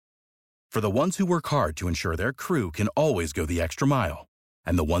For the ones who work hard to ensure their crew can always go the extra mile,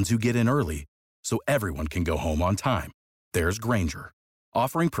 and the ones who get in early so everyone can go home on time, there's Grainger,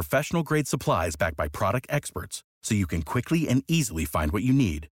 offering professional-grade supplies backed by product experts so you can quickly and easily find what you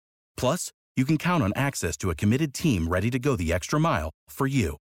need. Plus, you can count on access to a committed team ready to go the extra mile for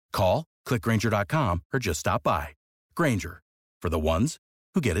you. Call, click Grainger.com, or just stop by. Grainger, for the ones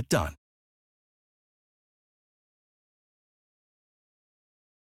who get it done.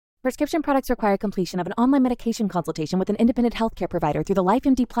 Prescription products require completion of an online medication consultation with an independent healthcare provider through the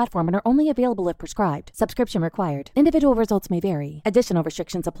LifeMD platform and are only available if prescribed. Subscription required. Individual results may vary. Additional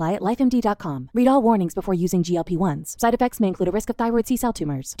restrictions apply at lifemd.com. Read all warnings before using GLP-1s. Side effects may include a risk of thyroid C-cell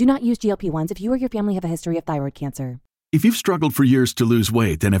tumors. Do not use GLP-1s if you or your family have a history of thyroid cancer. If you've struggled for years to lose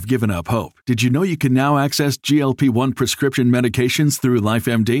weight and have given up hope, did you know you can now access GLP-1 prescription medications through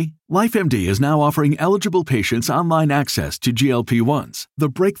LifeMD? LifeMD is now offering eligible patients online access to GLP-1s, the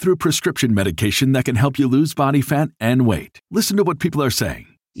breakthrough prescription medication that can help you lose body fat and weight. Listen to what people are saying.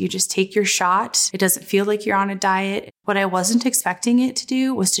 You just take your shot. It doesn't feel like you're on a diet. What I wasn't expecting it to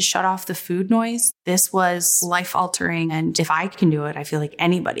do was to shut off the food noise. This was life-altering, and if I can do it, I feel like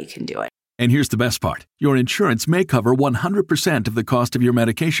anybody can do it. And here's the best part. Your insurance may cover 100% of the cost of your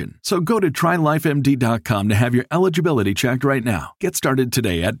medication. So go to TryLifeMD.com to have your eligibility checked right now. Get started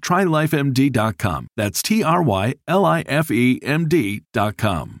today at TryLifeMD.com. That's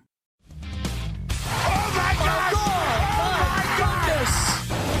TryLifeMD.com. Oh my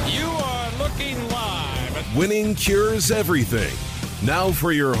goodness! You are looking live. Winning cures everything. Now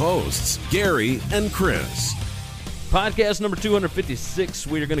for your hosts, Gary and Chris. Podcast number 256.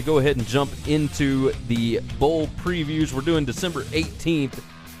 We are going to go ahead and jump into the bowl previews. We're doing December 18th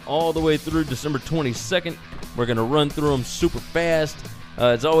all the way through December 22nd. We're going to run through them super fast.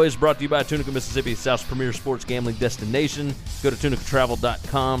 As always, brought to you by Tunica, Mississippi, South's premier sports gambling destination. Go to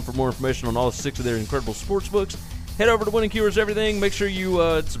tunicatravel.com for more information on all 6 of their incredible sports books. Head over to Winning Cures Everything. Make sure you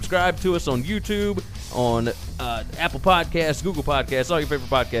subscribe to us on YouTube, on Apple Podcasts, Google Podcasts, all your favorite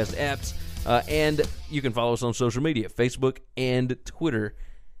podcast apps. And you can follow us on social media, Facebook and Twitter.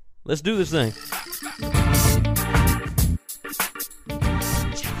 Let's do this thing.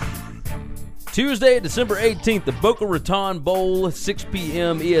 Tuesday, December 18th, the Boca Raton Bowl, 6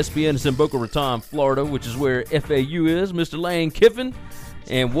 p.m. ESPN is in Boca Raton, Florida, which is where FAU is. Mr. Lane Kiffin.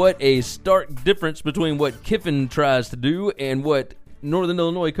 And what a stark difference between what Kiffin tries to do and what Northern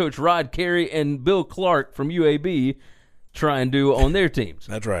Illinois coach Rod Carey and Bill Clark from UAB try and do on their teams.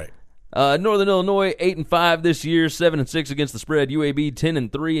 That's right. Northern Illinois 8-5 this year, 7-6 against the spread. UAB 10-3,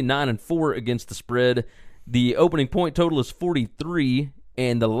 9-4 against the spread. The opening point total is 43,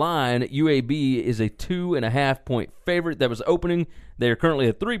 and the line UAB is a 2.5-point favorite. That was opening. They are currently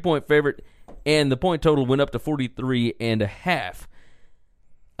a 3-point favorite, and the point total went up to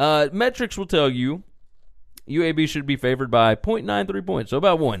 43.5. Metrics will tell you UAB should be favored by 0.93 points, so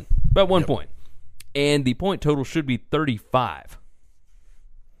about one point, and the point total should be 35.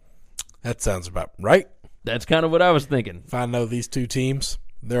 That sounds about right. That's kind of what I was thinking. If I know these two teams,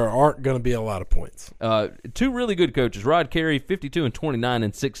 there aren't going to be a lot of points. 2 really good coaches. Rod Carey, 52-29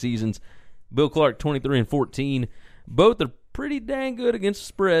 in 6 seasons. Bill Clark, 23-14. Both are pretty dang good against the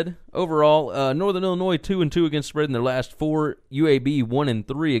spread overall. Northern Illinois, 2-2 against the spread in their last 4. UAB,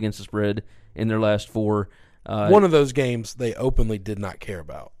 1-3 against the spread in their last 4. One of those games they openly did not care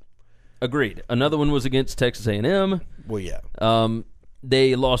about. Agreed. Another one was against Texas A&M. Well, yeah.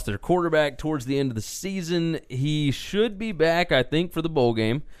 They lost their quarterback towards the end of the season. He should be back, I think, for the bowl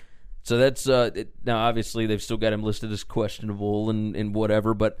game. So that's now obviously they've still got him listed as questionable and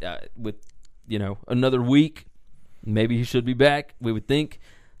whatever. But with another week, maybe he should be back. We would think.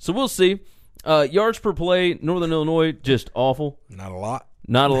 So we'll see. Yards per play, Northern Illinois just awful. Not a lot.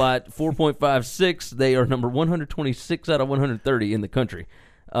 4.56. They are number 126 out of 130 in the country.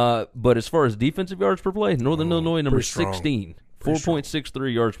 But as far as defensive yards per play, Northern Illinois number 16.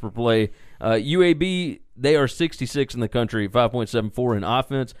 4.63 yards per play. UAB, they are 66 in the country, 5.74 in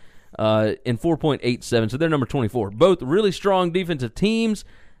offense, and 4.87. So they're number 24. Both really strong defensive teams.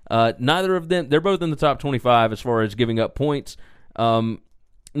 Neither of them, they're both in the top 25 as far as giving up points. Northern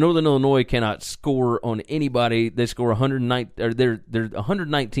Illinois cannot score on anybody. They score 109. They're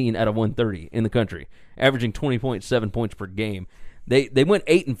 119 out of 130 in the country, averaging 20.7 points per game. They went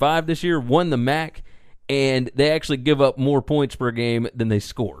 8-5 this year, won the MAC. And they actually give up more points per game than they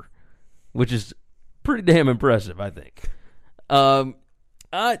score, which is pretty damn impressive, I think.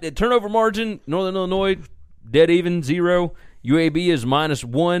 The turnover margin, Northern Illinois, dead even, 0. UAB is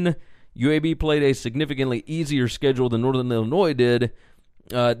 -1. UAB played a significantly easier schedule than Northern Illinois did.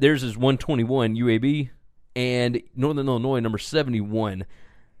 Theirs is 121, UAB, and Northern Illinois, number 71.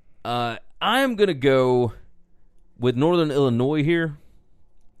 I'm going to go with Northern Illinois here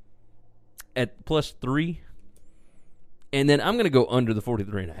at +3. And then I'm going to go under the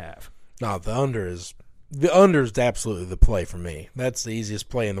 43.5. No, the under is absolutely the play for me. That's the easiest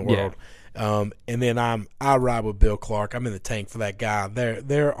play in the world. Yeah. And then I ride with Bill Clark. I'm in the tank for that guy.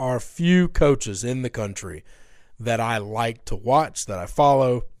 There are few coaches in the country that I like to watch, that I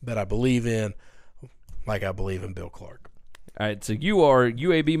follow, that I believe in, like I believe in Bill Clark. All right, so you are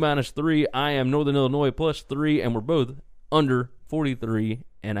UAB -3. I am Northern Illinois +3, and we're both under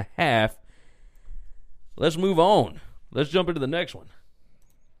 43.5. Let's move on. Let's jump into the next one.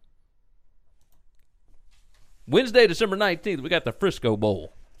 Wednesday, December 19th, we got the Frisco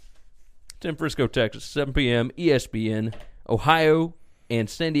Bowl. It's in Frisco, Texas, 7 p.m., ESPN, Ohio, and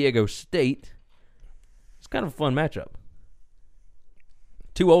San Diego State. It's kind of a fun matchup.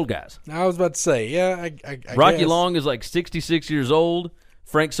 Two old guys. I was about to say, yeah, I Rocky guess. Long is like 66 years old.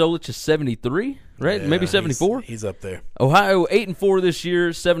 Frank Solich is 73, right? Yeah, Maybe 74. He's up there. Ohio 8-4 this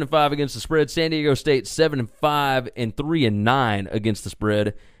year, 7-5 against the spread. San Diego State 7-5 and 3-9 against the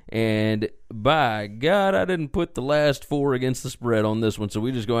spread. And by God, I didn't put the last 4 against the spread on this one, so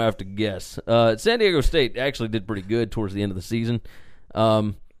we just gonna have to guess. San Diego State actually did pretty good towards the end of the season,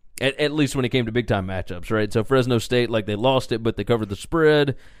 at least when it came to big time matchups, right? So Fresno State, like they lost it, but they covered the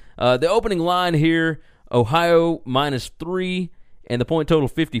spread. The opening line here: Ohio -3. And the point total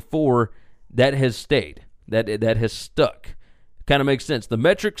 54, that has stayed. That has stuck. Kind of makes sense. The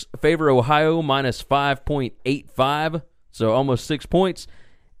metrics favor Ohio -5.85, so almost 6 points.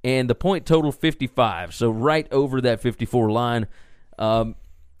 And the point total 55, so right over that 54 line.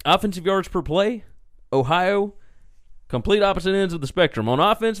 Offensive yards per play, Ohio, complete opposite ends of the spectrum. On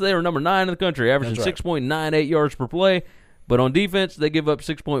offense, they are number 9 in the country, averaging 6.98 yards per play. But on defense, they give up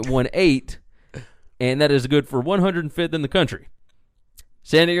 6.18, and that is good for 105th in the country.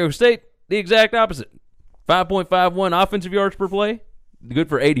 San Diego State, the exact opposite. 5.51 offensive yards per play. Good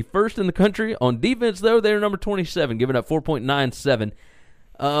for 81st in the country. On defense, though, they're number 27, giving up 4.97.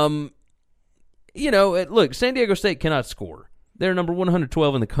 Look, San Diego State cannot score. They're number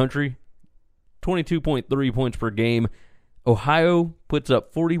 112 in the country. 22.3 points per game. Ohio puts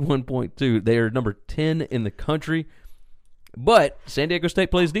up 41.2. They are number 10 in the country. But San Diego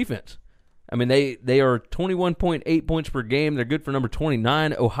State plays defense. I mean, they are 21.8 points per game. They're good for number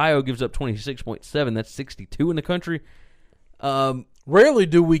 29. Ohio gives up 26.7. That's 62 in the country. Rarely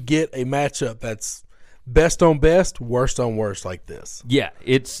do we get a matchup that's best on best, worst on worst like this. Yeah,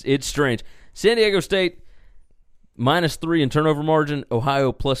 it's strange. San Diego State -3 in turnover margin.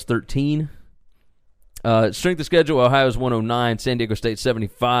 Ohio +13. Strength of schedule, Ohio's 109. San Diego State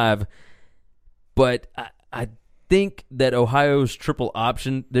 75. But I think that Ohio's triple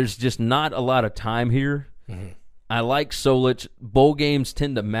option, there's just not a lot of time here. Mm-hmm. I like Solich. Bowl games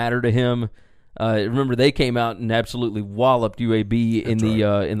tend to matter to him. Remember, they came out and absolutely walloped UAB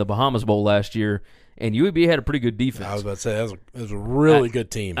in the Bahamas Bowl last year, and UAB had a pretty good defense. I was about to say, that was a really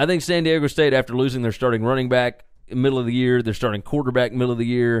good team. I think San Diego State, after losing their starting running back middle of the year, their starting quarterback middle of the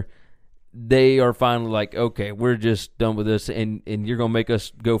year, they are finally like, okay, we're just done with this, and you're going to make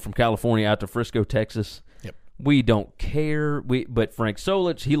us go from California out to Frisco, Texas. Yep. We don't care. But Frank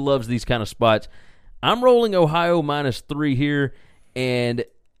Solich, he loves these kind of spots. I'm rolling Ohio -3 here, and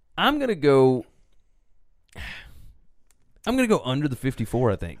I'm going to go under the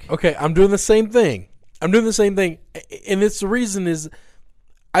 54, I think. Okay, I'm doing the same thing. And it's the reason is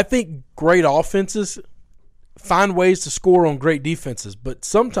I think great offenses find ways to score on great defenses, but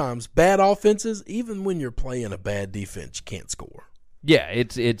sometimes bad offenses, even when you're playing a bad defense, you can't score. Yeah,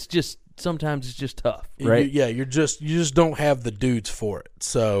 it's just sometimes it's just tough, right? You just don't have the dudes for it.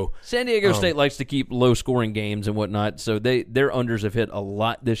 So San Diego State likes to keep low scoring games and whatnot, so their unders have hit a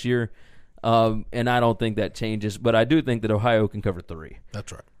lot this year, and I don't think that changes. But I do think that Ohio can cover 3.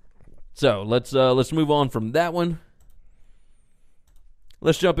 That's right. So let's move on from that one.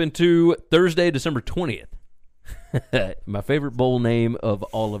 Let's jump into Thursday, December 20th. My favorite bowl name of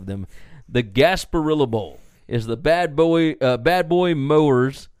all of them, the Gasparilla Bowl, is the Bad Boy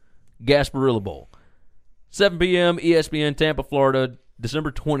Mowers Gasparilla Bowl. 7 p.m. ESPN, Tampa, Florida,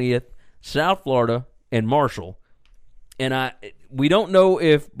 December 20th. South Florida and Marshall. And we don't know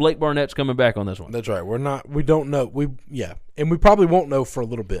if Blake Barnett's coming back on this one. That's right. We don't know. And we probably won't know for a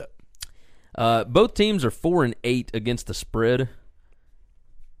little bit. Both teams are 4-8 against the spread.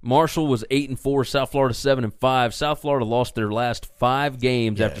 Marshall was 8-4, South Florida 7-5. South Florida lost their last 5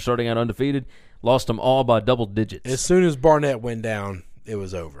 games after starting out undefeated. Lost them all by double digits. As soon as Barnett went down, it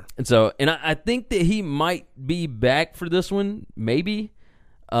was over. And I think that he might be back for this one, maybe.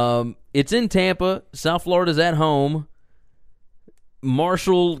 It's in Tampa. South Florida's at home.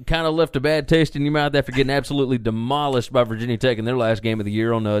 Marshall kind of left a bad taste in your mouth after getting absolutely demolished by Virginia Tech in their last game of the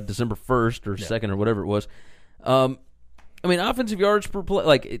year on December 1st or 2nd or whatever it was. Offensive yards per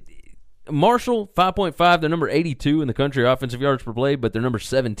play, Marshall, 5.5, they're number 82 in the country offensive yards per play, but they're number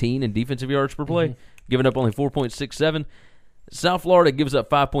 17 in defensive yards per play, giving up only 4.67. South Florida gives up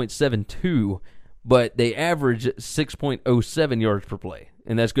 5.72, but they average 6.07 yards per play,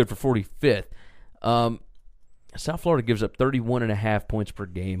 and that's good for 45th. South Florida gives up 31.5 points per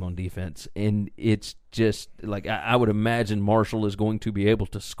game on defense, and it's just I would imagine Marshall is going to be able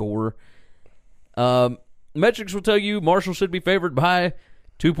to score. Metrics will tell you Marshall should be favored by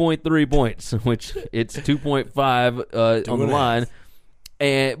 2.3 points, which it's 2.5 on the line.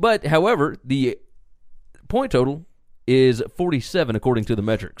 But however, the point total is 47 according to the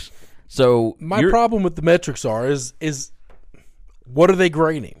metrics. So my problem with the metrics is what are they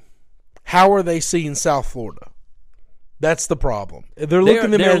grading? How are they seeing South Florida? That's the problem. They're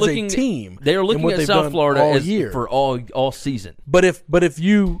looking at them as a team. They're looking at South Florida as for all season. But if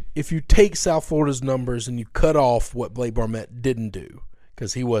you take South Florida's numbers and you cut off what Blake Barnett didn't do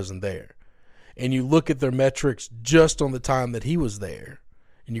because he wasn't there, and you look at their metrics just on the time that he was there,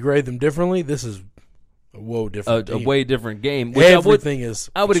 and you grade them differently, this is a way different game. Which Everything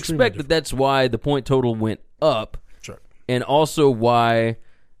is. I would expect that's why the point total went up, sure, and also why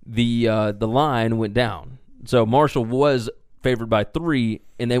the line went down. So Marshall was favored by 3,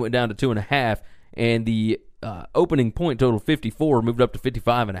 and they went down to 2.5, and the opening point total 54 moved up to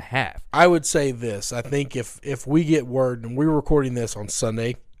 55.5. I would say this. I think if we get word, and we're recording this on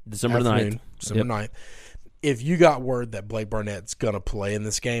Sunday, December 9th, if you got word that Blake Barnett's going to play in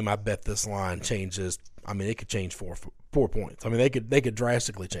this game, I bet this line changes. I mean, it could change 4 points. I mean, they could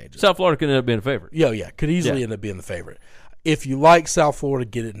drastically change it. South Florida could end up being a favorite. Yeah, could easily end up being the favorite. If you like South Florida,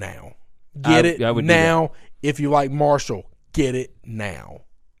 get it now. Get it now. If you like Marshall, get it now.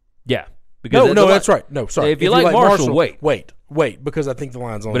 Yeah. That's right. No, sorry. If you like Marshall, wait, because I think the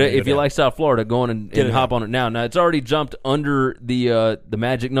line's on. But if you like South Florida, go on and hop on it now. Now, it's already jumped under the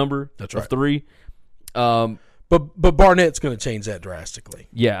magic number of 3. But Barnett's going to change that drastically.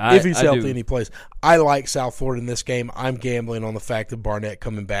 Yeah, if he's healthy and he plays. I like South Florida in this game. I'm gambling on the fact of Barnett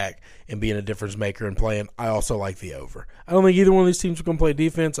coming back and being a difference maker and playing. I also like the over. I don't think either one of these teams are going to play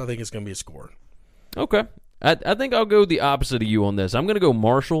defense. I think it's going to be a score. Okay. I think I'll go the opposite of you on this. I'm going to go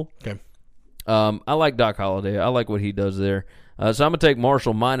Marshall. Okay. I like Doc Holliday. I like what he does there. So I'm going to take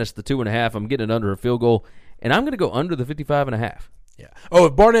Marshall minus the 2.5. I'm getting it under a field goal, and I'm going to go under the 55.5. Yeah. Oh,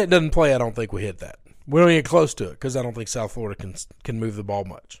 if Barnett doesn't play, I don't think we hit that. We don't even get close to it because I don't think South Florida can move the ball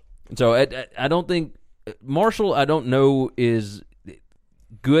much. So I don't think Marshall, I don't know, is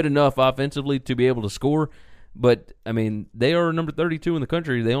good enough offensively to be able to score. But, I mean, they are number 32 in the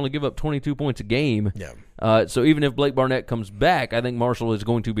country. They only give up 22 points a game. Yeah. So even if Blake Barnett comes back, I think Marshall is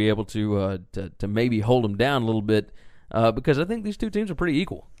going to be able to maybe hold him down a little bit because I think these two teams are pretty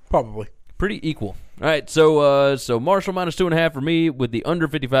equal. Probably. Pretty equal. All right, so Marshall minus 2.5 for me with the under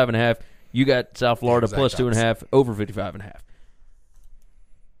 55.5. You got South Florida plus 2.5 over 55.5.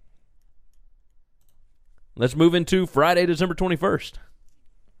 Let's move into Friday, December 21st.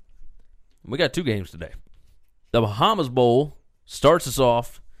 We got 2 games today. The Bahamas Bowl starts us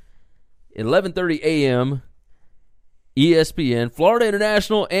off 11:30 a.m. ESPN, Florida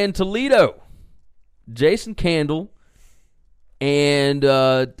International and Toledo. Jason Candle and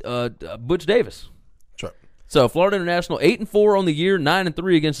Butch Davis. Sure. So Florida International 8-4 on the year,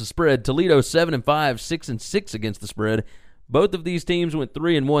 9-3 against the spread. Toledo 7-5, 6-6 against the spread. Both of these teams went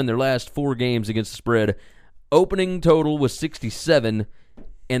 3-1 their last 4 games against the spread. Opening total was 67,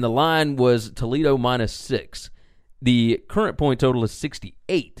 and the line was Toledo minus 6. The current point total is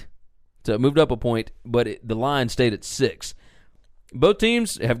 68. So it moved up a point, but the line stayed at 6. Both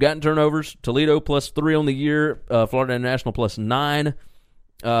teams have gotten turnovers. Toledo plus 3 on the year. Florida International plus 9.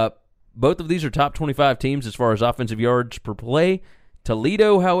 Both of these are top 25 teams as far as offensive yards per play.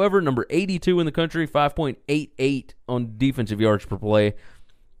 Toledo, however, number 82 in the country, 5.88 on defensive yards per play.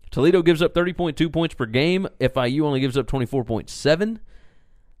 Toledo gives up 30.2 points per game. FIU only gives up 24.7.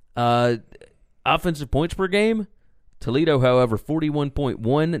 Offensive points per game. Toledo, however,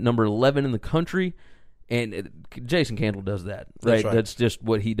 41.1, number 11 in the country. And Jason Candle does that, right? That's just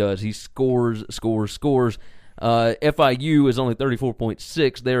what he does. He scores. FIU is only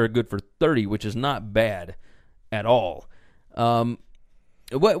 34.6. They're good for 30, which is not bad at all.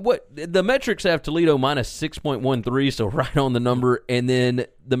 What the metrics have Toledo minus 6.13, so right on the number, and then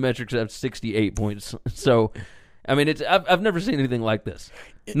the metrics have 68 points. So, I mean, I've never seen anything like this.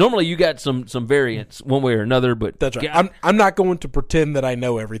 Normally, you got some variance one way or another, but that's right. I'm not going to pretend that I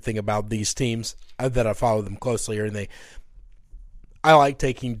know everything about these teams, that I follow them closely or anything. I like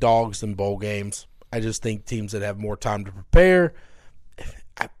taking dogs in bowl games. I just think teams that have more time to prepare.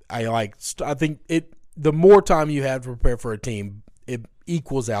 I think the more time you have to prepare for a team, it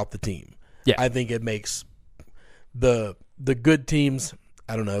equals out the team. Yeah. I think it makes the good teams,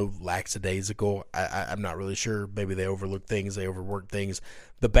 I don't know, lackadaisical. I'm not really sure. Maybe they overlook things, they overwork things.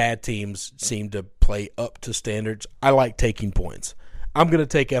 The bad teams seem to play up to standards. I like taking points. I'm going to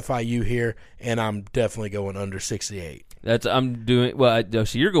take FIU here, and I'm definitely going under 68. So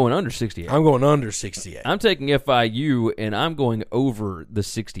you're going under 68. I'm going under 68. I'm taking FIU, and I'm going over the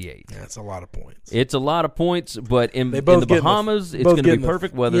 68. That's a lot of points. It's a lot of points, but in the Bahamas, it's going to be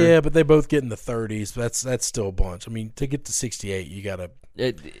perfect weather. Yeah, but they both get in the 30s. That's still a bunch. I mean, to get to 68, you got to.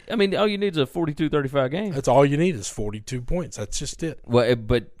 All you need is a 42-35 game. That's all you need is 42 points. That's just it. Well,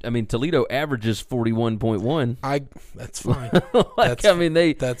 Toledo averages 41.1. That's fine.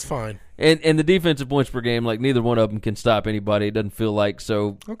 That's fine. And the defensive points per game, like neither one of them can stop anybody. It doesn't feel like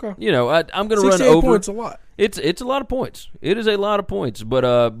so. Okay. I'm going to run over. 68 points a lot. It's a lot of points. It is a lot of points.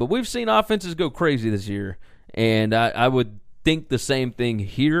 But we've seen offenses go crazy this year, and I would think the same thing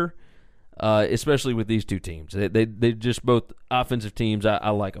here. Especially with these two teams. They just both offensive teams.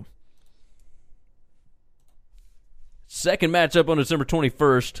 I like them. Second matchup on December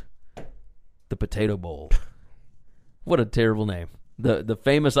 21st, the Potato Bowl. What a terrible name. The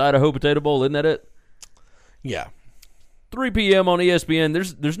famous Idaho Potato Bowl, isn't that it? Yeah. 3 p.m. on ESPN.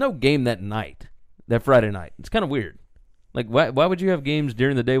 There's no game that night, that Friday night. It's kind of weird. Like, why would you have games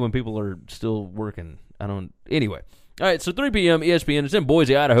during the day when people are still working? Anyway. All right, so 3 p.m. ESPN. It's in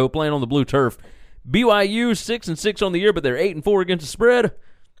Boise, Idaho, playing on the blue turf. BYU 6-6 on the year, but they're 8-4 against the spread.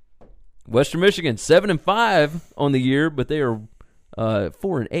 Western Michigan 7-5 on the year, but they are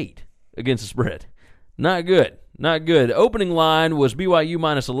 4-8 against the spread. Not good. Not good. Opening line was BYU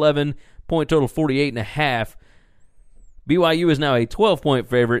 -11, point total 48.5. BYU is now a 12-point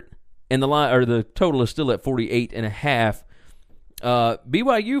favorite, and the total is still at 48.5.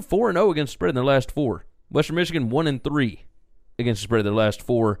 BYU 4-0 against the spread in their last 4. Western Michigan 1-3 against the spread of their last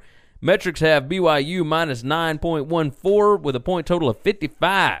 4. Metrics have BYU -9.14 with a point total of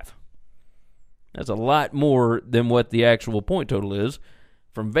 55. That's a lot more than what the actual point total is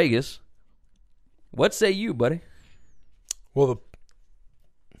from Vegas. What say you, buddy? Well,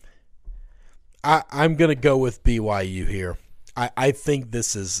 I'm going to go with BYU here. I think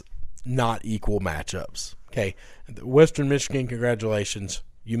this is not equal matchups. Okay, Western Michigan, congratulations.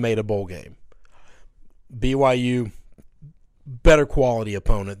 You made a bowl game. BYU, better quality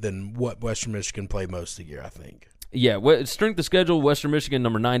opponent than what Western Michigan played most of the year, I think. Yeah, strength of schedule, Western Michigan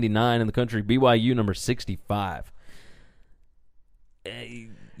number 99 in the country, BYU number 65.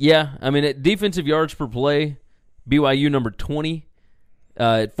 At defensive yards per play, BYU number 20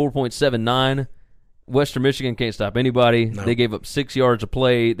 at 4.79. Western Michigan can't stop anybody. No. They gave up 6 yards a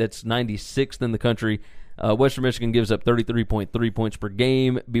play. That's 96th in the country. Western Michigan gives up 33.3 points per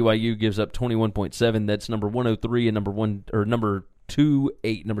game. BYU gives up 21.7. That's number 103 and number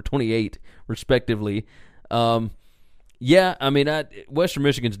 28, respectively. Western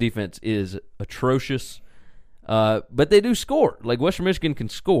Michigan's defense is atrocious, but they do score. Like, Western Michigan can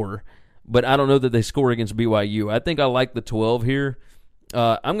score, but I don't know that they score against BYU. I think I like the 12 here.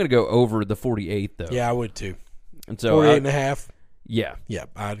 I'm going to go over the 48, though. Yeah, I would too. And so 48.5. Yeah. Yeah,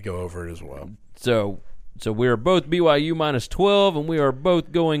 I'd go over it as well. So we are both BYU -12, and we are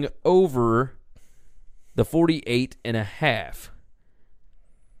both going over the 48.5.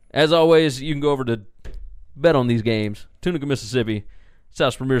 As always, you can go over to bet on these games. Tunica, Mississippi,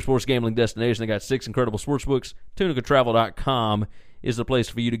 South's premier sports gambling destination. They got 6 incredible sports books. TunicaTravel.com is the place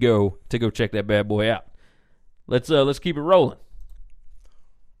for you to go check that bad boy out. Let's keep it rolling.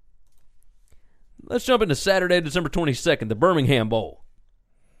 Let's jump into Saturday, December 22nd, the Birmingham Bowl.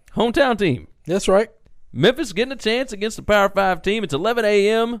 Hometown team. That's right. Memphis getting a chance against the Power 5 team. It's 11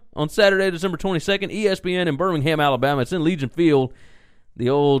 a.m. on Saturday, December 22nd, ESPN in Birmingham, Alabama. It's in Legion Field, the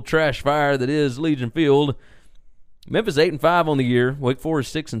old trash fire that is Legion Field. Memphis 8-5 on the year. Wake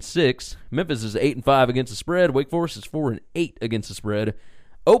Forest 6-6. Memphis is 8-5 against the spread. Wake Forest is 4-8 against the spread.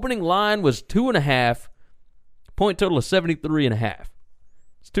 Opening line was 2.5. Point total of 73.5.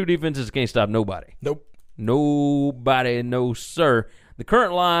 It's two defenses that can't stop nobody. Nope. Nobody, no sir. The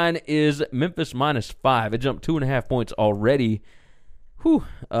current line is Memphis -5. It jumped 2.5 points already.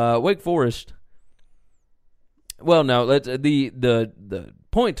 Wake Forest. Well, no. The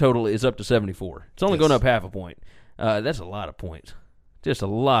point total is up to 74. It's only going up half a point. That's a lot of points. Just a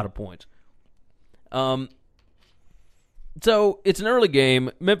lot of points. So it's an early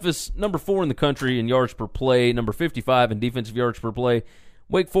game. Memphis, number 4 in the country in yards per play, number 55 in defensive yards per play.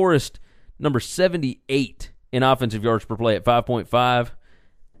 Wake Forest, number 78 in offensive yards per play at 5.5.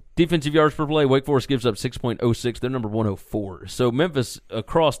 Defensive yards per play, Wake Forest gives up 6.06. They're number 104. So Memphis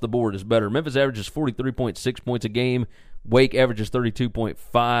across the board is better. Memphis averages 43.6 points a game. Wake averages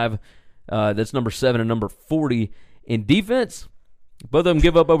 32.5. That's number 7 and number 40. In defense, both of them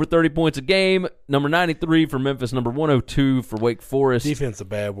give up over 30 points a game. Number 93 for Memphis, number 102 for Wake Forest. Defense is a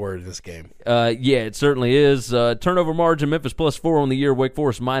bad word in this game. Yeah, it certainly is. Turnover margin, Memphis +4 on the year, Wake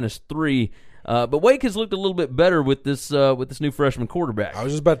Forest -3. But Wake has looked a little bit better with this new freshman quarterback. I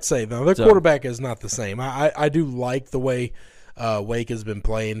was just about to say, though, their quarterback is not the same. I do like the way Wake has been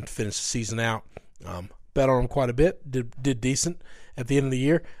playing to finish the season out. Bet on them quite a bit. Did decent at the end of the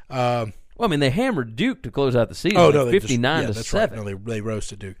year. Well, I mean, they hammered Duke to close out the season. Oh no, 59 to 7. Right. No, they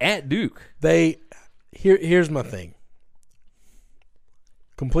roasted Duke at Duke. Here's my thing.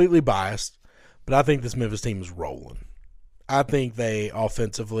 Completely biased, but I think this Memphis team is rolling. I think they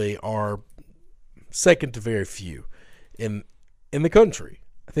offensively are second to very few in the country.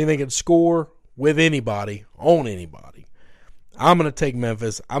 I think they can score with anybody, on anybody. I'm going to take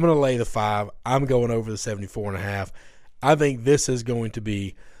Memphis. I'm going to lay the 5. I'm going over the 74.5. I think this is going to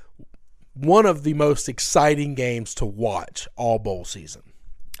be one of the most exciting games to watch all bowl season.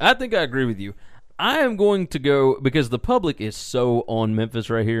 I think I agree with you. I am going to go, because the public is so on Memphis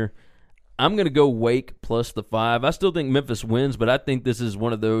right here, I'm going to go Wake plus the 5. I still think Memphis wins, but I think this is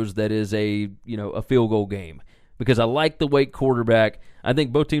one of those that is a field goal game, because I like the Wake quarterback. I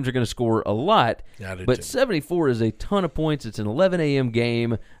think both teams are going to score a lot, but 74 is a ton of points. It's an 11 a.m.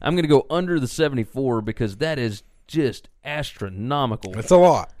 game. I'm going to go under the 74 because that is just astronomical. That's a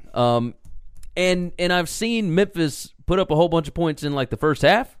lot. And I've seen Memphis put up a whole bunch of points in like the first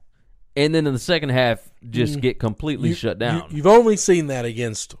half, and then in the second half just get completely shut down. You've only seen that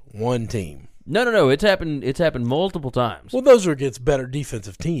against one team. No. It's happened multiple times. Well, those are against better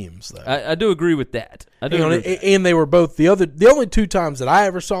defensive teams, though. I do agree with that. And they were both the only 2 times that I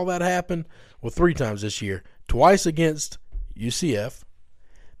ever saw that happen. Well, 3 times this year. Twice against UCF,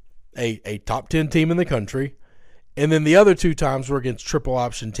 a top 10 team in the country. And then the other 2 times were against triple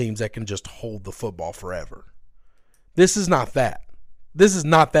option teams that can just hold the football forever. This is not that. This is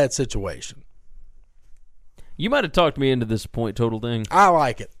not that situation. You might have talked me into this point total thing. I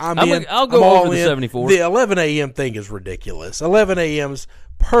like it. I'll go over the 74. The 11 a.m. thing is ridiculous. 11 a.m. is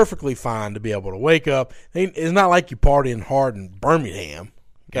perfectly fine to be able to wake up. It's not like you're partying hard in Birmingham.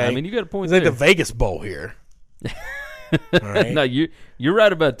 Okay? I mean, you got a point It's there. like the Vegas Bowl here. All right? No, you're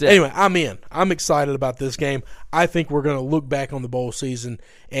right about that. Anyway, I'm in. I'm excited about this game. I think we're going to look back on the bowl season,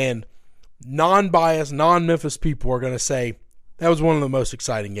 and non-biased, non-Memphis people are going to say that was one of the most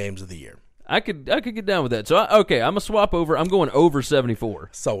exciting games of the year. I could get down with that. So, I'm going to swap over. I'm going over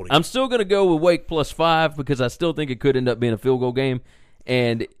 74. Sold it. I'm still going to go with Wake plus 5 because I still think it could end up being a field goal game.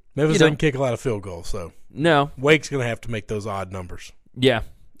 And Memphis doesn't kick a lot of field goals, so no. Wake's going to have to make those odd numbers. Yeah.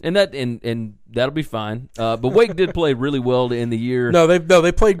 And that'll be fine. But Wake did play really well to end the year. No,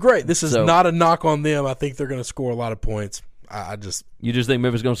 they played great. This is not a knock on them. I think they're going to score a lot of points. You just think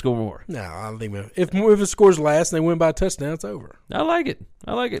Memphis is going to score more? No, I don't think if Memphis scores last and they win by a touchdown, it's over. I like it.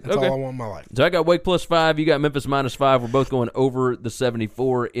 That's all I want in my life. So I got Wake plus 5. You got Memphis minus 5. We're both going over the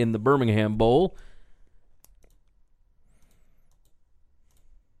 74 in the Birmingham Bowl.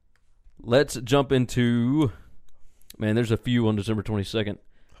 Let's jump into, there's a few on December 22nd.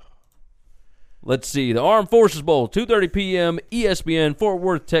 Let's see. The Armed Forces Bowl, 2:30 p.m., ESPN, Fort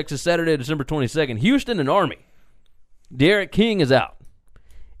Worth, Texas, Saturday, December 22nd. Houston and Army. Derek King is out.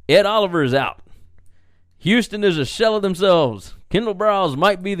 Ed Oliver is out. Houston is a shell of themselves. Kendall Browse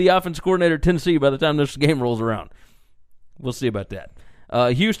might be the offense coordinator at Tennessee by the time this game rolls around. We'll see about that.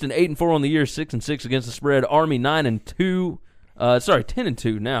 Houston 8-4 on the year, 6-6 against the spread. Army 9-2.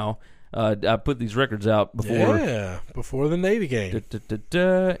 10-2 now. I put these records out before. Yeah, before the Navy game.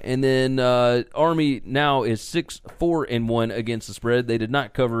 And then Army now is 6-4-1 against the spread. They did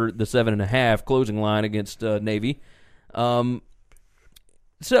not cover the 7.5 closing line against Navy. Last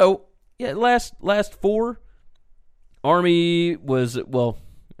 4, Army was, so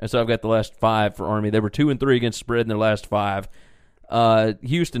I've got the last 5 for Army. They were 2-3 against the spread in their last 5.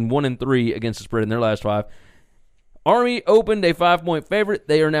 Houston 1-3 against the spread in their last 5. Army opened a 5-point favorite.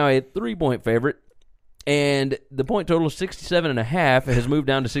 They are now a 3-point favorite. And the point total of 67.5 has moved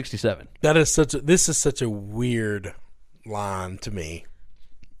down to 67. This is such a weird line to me.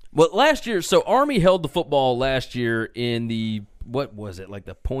 Well, last year, so Army held the football last year in the, what was it, like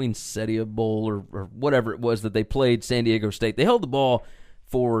the Poinsettia Bowl or whatever it was that they played San Diego State. They held the ball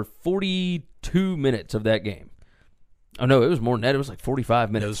for 42 minutes of that game. Oh, no, it was more than that. It was like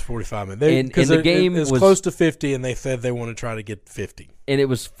 45 minutes. It was 45 minutes. And the game was close to 50, and they said they want to try to get 50. And it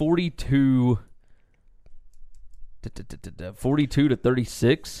was 42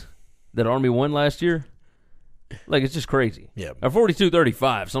 42-36 that Army won last year. Like, it's just crazy. Yeah. Or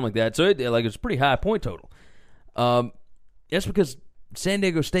 42-35, something like that. So it's a pretty high point total. That's because San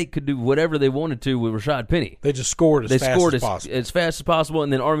Diego State could do whatever they wanted to with Rashad Penny. They just scored as fast as possible. As fast as possible,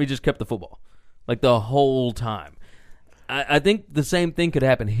 and then Army just kept the football. Like, the whole time. I think the same thing could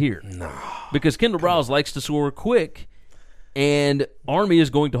happen here. No. Because Kendall Browse likes to score quick, and Army is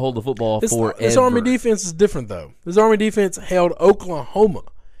going to hold the football forever. This Army defense is different, though. This Army defense held Oklahoma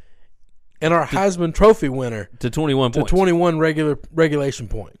and our Heisman Trophy winner to 21 points. To 21 regulation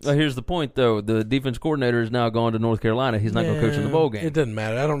points. Well, here's the point, though. The defense coordinator is now gone to North Carolina. He's not going to coach in the bowl game. It doesn't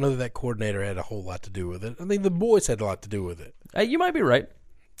matter. I don't know that coordinator had a whole lot to do with it. I think the boys had a lot to do with it. You might be right.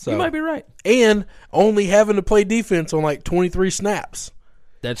 You might be right. And only having to play defense on like 23 snaps.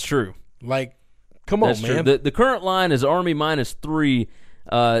 That's true. Like, come on, man. True. The current line is Army -3.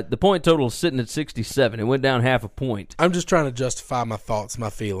 The point total is sitting at 67. It went down half a point. I'm just trying to justify my thoughts,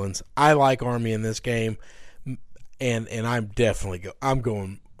 my feelings. I like Army in this game, and I'm definitely I'm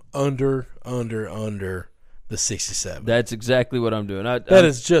going under the 67. That's exactly what I'm doing. That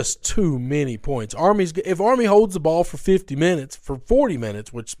is just too many points. If Army holds the ball for 40 minutes,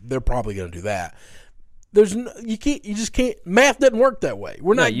 which they're probably going to do that. You just can't. Math doesn't work that way.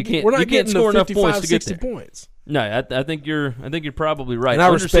 We're not getting score enough 55, points to get 60 there. points. No, I think you're probably right. And I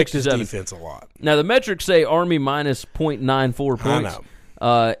Under respect his 67. defense a lot. Now the metrics say Army -0.94 points. I know.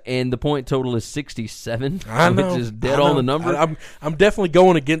 And the point total is 67. I know. Which is dead on the number. I'm definitely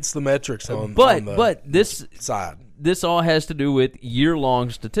going against the metrics on this side. This all has to do with year-long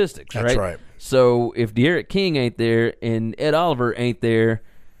statistics, right? That's right. So if De'Aaron King ain't there and Ed Oliver ain't there,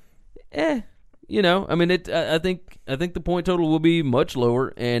 I mean, I think the point total will be much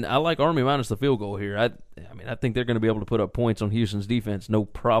lower, and I like Army minus the field goal here. I think they're going to be able to put up points on Houston's defense, no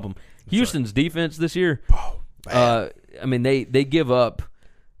problem. Houston's defense this year, they give up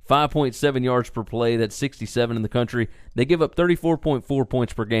 5.7 yards per play. That's 67 in the country. They give up 34.4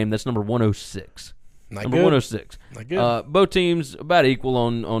 points per game. That's number 106. Number 106. Not good. Both teams about equal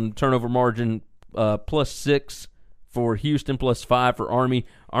on turnover margin, +6 for Houston, +5 for Army.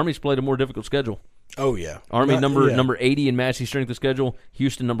 Army's played a more difficult schedule. Oh, yeah. Army number 80 in Massey strength of schedule.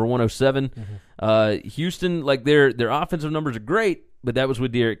 Houston number 107. Mm-hmm. Houston, like their offensive numbers are great, but that was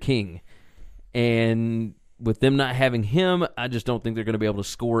with De'Aaron King. And with them not having him, I just don't think they're going to be able to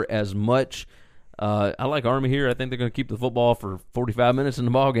score as much. I like Army here. I think they're going to keep the football for 45 minutes in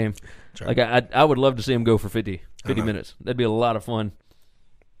the ball game. Right. Like I would love to see them go for 50 minutes. That'd be a lot of fun.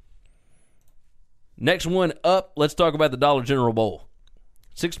 Next one up, let's talk about the Dollar General Bowl.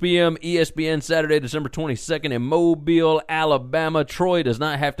 6 p.m. ESPN Saturday, December 22nd in Mobile, Alabama. Troy does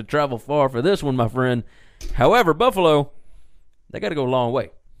not have to travel far for this one, my friend. However, Buffalo, they got to go a long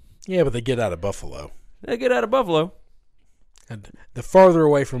way. Yeah, but they get out of Buffalo. They get out of Buffalo. And the farther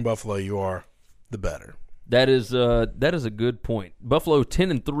away from Buffalo you are, the better. That is a good point. Buffalo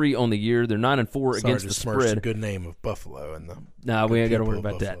 10-3 on the year. They're 9-4 against the spread. The good name of Buffalo and the. Nah, we ain't got to worry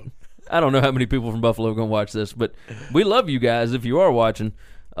about that. I don't know how many people from Buffalo are going to watch this, but we love you guys if you are watching.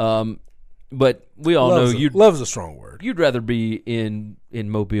 But we all know you love's a strong word. You'd rather be in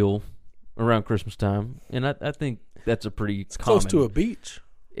Mobile around Christmas time, and I think that's a pretty common. Close to a beach.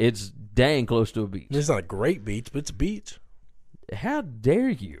 It's dang close to a beach. It's not a great beach, but it's a beach. How dare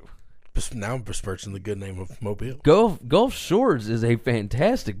you? Now I'm besmirching the good name of Mobile. Gulf Shores is a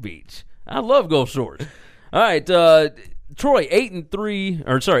fantastic beach. I love Gulf Shores. All right, Troy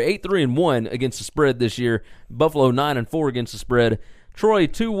 8-3-1 against the spread this year. Buffalo 9-4 against the spread. Troy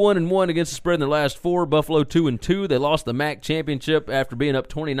 2-1-1 against the spread in their last 4. Buffalo 2-2. They lost the MAC championship after being up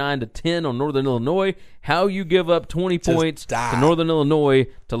 29-10 on Northern Illinois. How you give up 20 points to Northern Illinois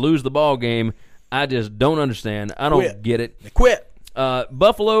to lose the ball game, I just don't understand. I don't get it. They quit.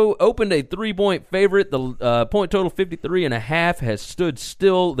 Buffalo opened a 3-point favorite. The point total 53.5 has stood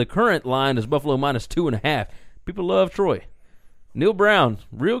still. The current line is Buffalo -2.5. People love Troy. Neil Brown,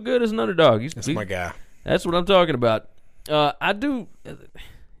 real good as an underdog. That's my guy. That's what I'm talking about. I do,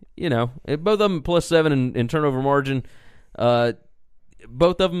 both of them +7 in turnover margin.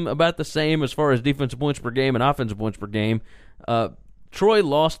 Both of them about the same as far as defensive points per game and offensive points per game. Troy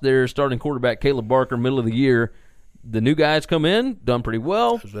lost their starting quarterback, Caleb Barker, middle of the year. The new guys come in, done pretty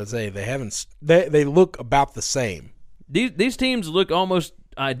well. I was going to say, they look about the same. These teams look almost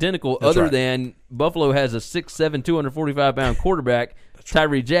identical. That's other than Buffalo has a 6'7", 245-pound quarterback,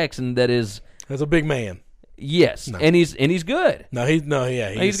 Tyree Jackson, that's a big man. Yes, no. and he's good. He's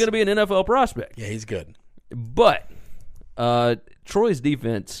going to be an NFL prospect. Yeah, he's good. But Troy's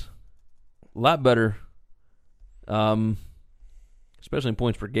defense a lot better, especially in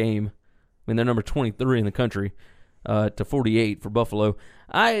points per game. I mean, they're number 23 in the country. to 48 for Buffalo.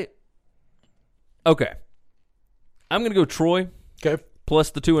 Okay. I'm going to go Troy. Okay.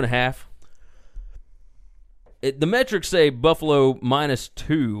 Plus the 2.5. The metrics say Buffalo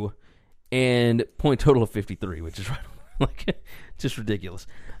 -2 and point total of 53, which is right, like just ridiculous.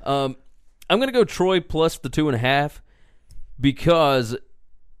 I'm going to go Troy plus the 2.5 because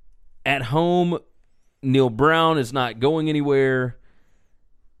at home, Neil Brown is not going anywhere.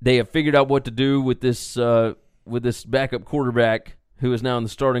 They have figured out what to do with this backup quarterback who is now in the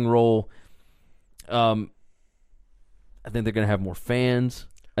starting role. I think they're going to have more fans.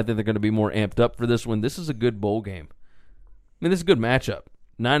 I think they're going to be more amped up for this one. This is a good bowl game. I mean, this is a good matchup.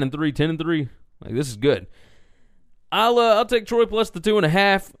 9-3, 10-3. Like, this is good. I'll take Troy plus the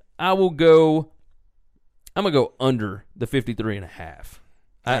 2.5. I'm gonna go under the 53.5.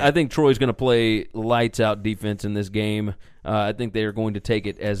 I think Troy's gonna play lights out defense in this game. I think they are going to take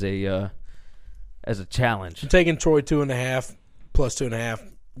it as a challenge. I'm taking Troy 2.5 plus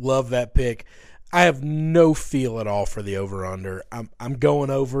 2.5. Love that pick. I have no feel at all for the over/under. I'm going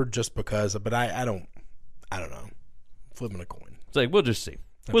over just because, but I don't know. Flipping a coin. It's like we'll just see.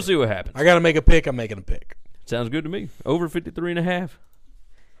 Okay. We'll see what happens. I got to make a pick. I'm making a pick. Sounds good to me. Over 53.5.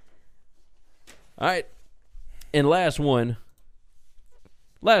 All right, and last one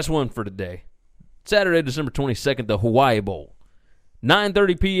for today. Saturday, December 22nd, the Hawaii Bowl,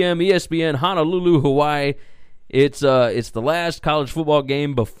 9:30 p.m. ESPN, Honolulu, Hawaii. It's the last college football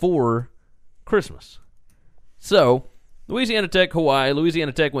game before Christmas. So, Louisiana Tech, Hawaii.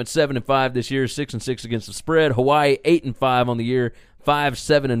 Louisiana Tech went 7-5 this year, 6-6 against the spread. Hawaii 8-5 on the year,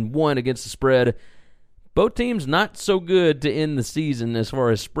 5-7-1 against the spread. Both teams not so good to end the season as far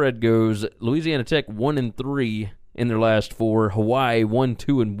as spread goes. Louisiana Tech 1-3 in their last 4. Hawaii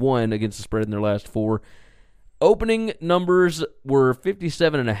 1-2-1 against the spread in their last 4. Opening numbers were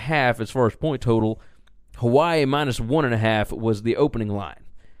 57.5 as far as point total. Hawaii -1.5 was the opening line.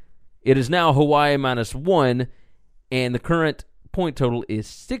 It is now Hawaii -1, and the current point total is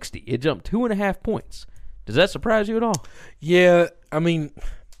 60. It jumped 2.5 points. Does that surprise you at all? Yeah, I mean,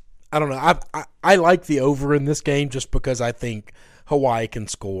 I don't know. I like the over in this game just because I think Hawaii can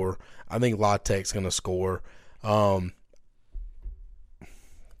score. I think La Tech's going to score.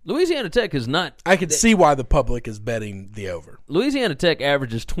 Louisiana Tech is not. I can see why the public is betting the over. Louisiana Tech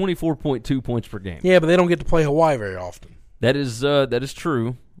averages 24.2 points per game. Yeah, but they don't get to play Hawaii very often. That is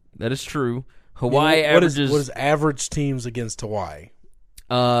true. That is true. Hawaii averages. What is average teams against Hawaii?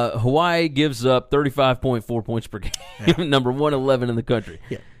 Hawaii gives up 35.4 points per game. Yeah. Number 111 in the country.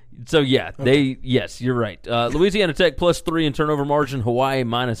 Yeah. So yeah, okay. Yes, you're right. Louisiana Tech +3 in turnover margin. Hawaii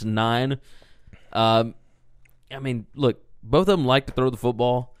 -9. I mean, look, both of them like to throw the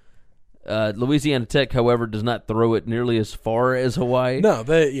football. Louisiana Tech, however, does not throw it nearly as far as Hawaii. No,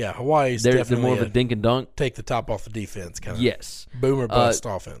 Hawaii's they're definitely more of a dink and dunk. Take the top off the defense kind of. Yes. Boom or bust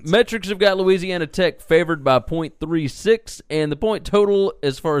offense. Metrics have got Louisiana Tech favored by 0.36, and the point total,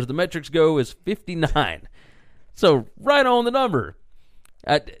 as far as the metrics go, is 59. So right on the number.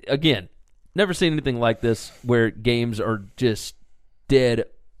 Again, never seen anything like this where games are just dead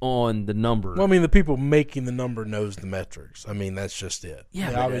on the number. Well, I mean, the people making the number knows the metrics. I mean, that's just it. Yeah,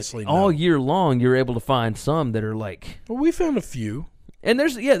 they obviously know. All year long, you're able to find some that are like. Well, we found a few, and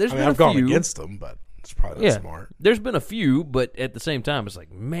there's been a few. I've gone against them, but it's probably not smart. There's been a few, but at the same time, it's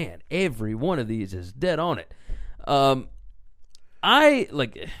like, man, every one of these is dead on it.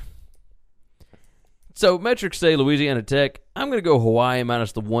 So metrics say Louisiana Tech. I'm going to go Hawaii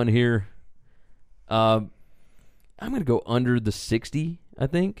 -1 here. I'm going to go under the 60. I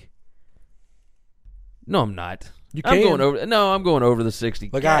think. No, I'm not. I'm going over the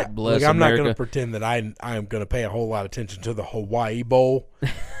 60. Look, God bless I'm America. not going to pretend that I am going to pay a whole lot of attention to the Hawaii Bowl,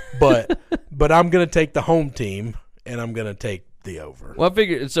 but I'm going to take the home team and I'm going to take the over. Well, I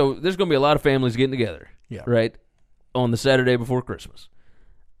figured so. There's going to be a lot of families getting together, right, on the Saturday before Christmas,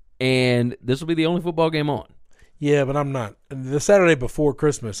 and this will be the only football game on. Yeah, but I'm not. The Saturday before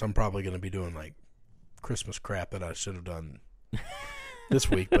Christmas, I'm probably going to be doing like Christmas crap that I should have done this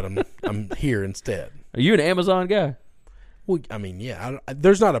week, but I'm here instead. Are you an Amazon guy? Well, I mean, yeah.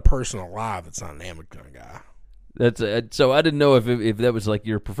 There's not a person alive that's not an Amazon guy. So I didn't know if that was like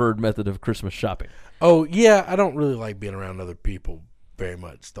your preferred method of Christmas shopping. Oh yeah, I don't really like being around other people very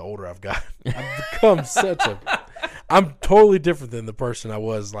much. The older I've got, I've become I'm totally different than the person I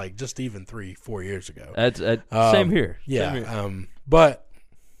was like just even 3-4 years ago. That's same here. Yeah, same here. but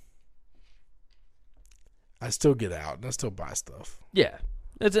I still get out and I still buy stuff. Yeah,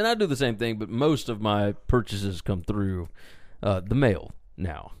 and I do the same thing, but most of my purchases come through the mail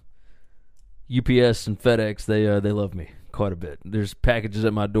now. UPS and FedEx, they love me quite a bit. There's packages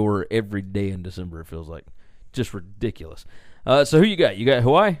at my door every day in December, it feels like. Just ridiculous. So who you got? You got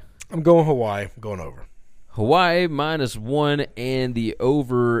Hawaii? I'm going Hawaii. I'm going over. Hawaii -1 and the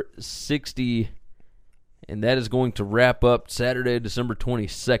over 60, and that is going to wrap up Saturday, December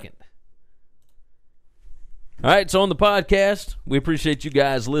 22nd. All right, so on the podcast, we appreciate you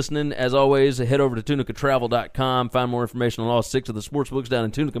guys listening. As always, head over to tunicatravel.com, find more information on all 6 of the sports books down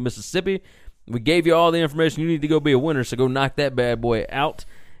in Tunica, Mississippi. We gave you all the information you need to go be a winner, so go knock that bad boy out.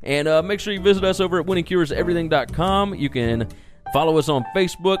 And make sure you visit us over at winningcureseverything.com. You can follow us on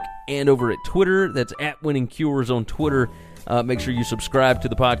Facebook and over at Twitter. That's at Winning Cures on Twitter. Make sure you subscribe to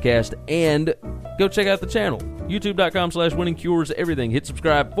the podcast and go check out the channel. YouTube.com/winningcureseverything. Hit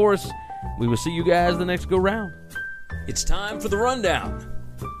subscribe for us. We will see you guys the next go-round. It's time for the rundown.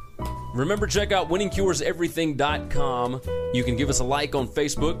 Remember, check out winningcureseverything.com. You can give us a like on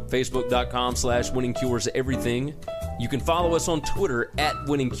Facebook, facebook.com/winningcureseverything. You can follow us on Twitter at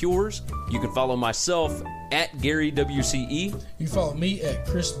Winning Cures. You can follow myself at Gary WCE. You follow me at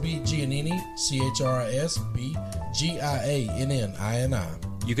Chris B. Giannini,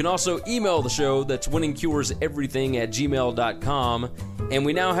 ChrisBGiannini. You can also email the show. That's winningcureseverything@gmail.com. And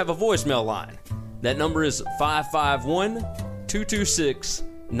we now have a voicemail line. That number is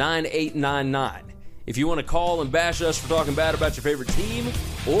 551-226-9899. If you want to call and bash us for talking bad about your favorite team,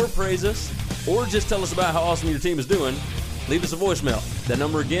 or praise us, or just tell us about how awesome your team is doing, leave us a voicemail. That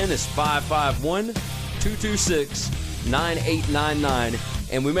number again is 551-226-9899,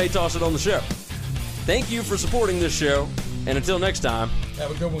 and we may toss it on the show. Thank you for supporting this show, and until next time,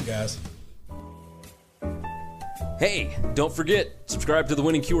 have a good one, guys. Hey, don't forget, subscribe to the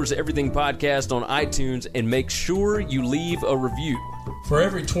Winning Cures Everything podcast on iTunes and make sure you leave a review. For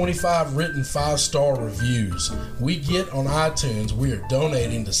every 25 written 5-star reviews we get on iTunes, we are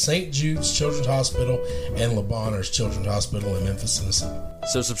donating to St. Jude's Children's Hospital and Le Bonheur Children's Hospital in Memphis, Tennessee.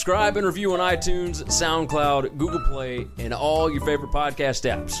 So subscribe and review on iTunes, SoundCloud, Google Play, and all your favorite podcast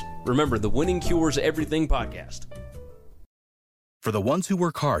apps. Remember, the Winning Cures Everything podcast. For the ones who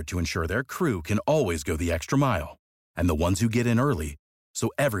work hard to ensure their crew can always go the extra mile, and the ones who get in early so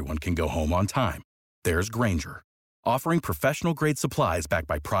everyone can go home on time, there's Grainger, offering professional-grade supplies backed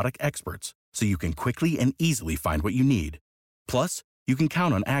by product experts so you can quickly and easily find what you need. Plus, you can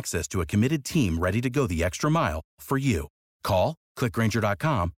count on access to a committed team ready to go the extra mile for you. Call, click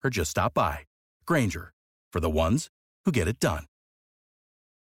Grainger.com, or just stop by. Grainger, for the ones who get it done.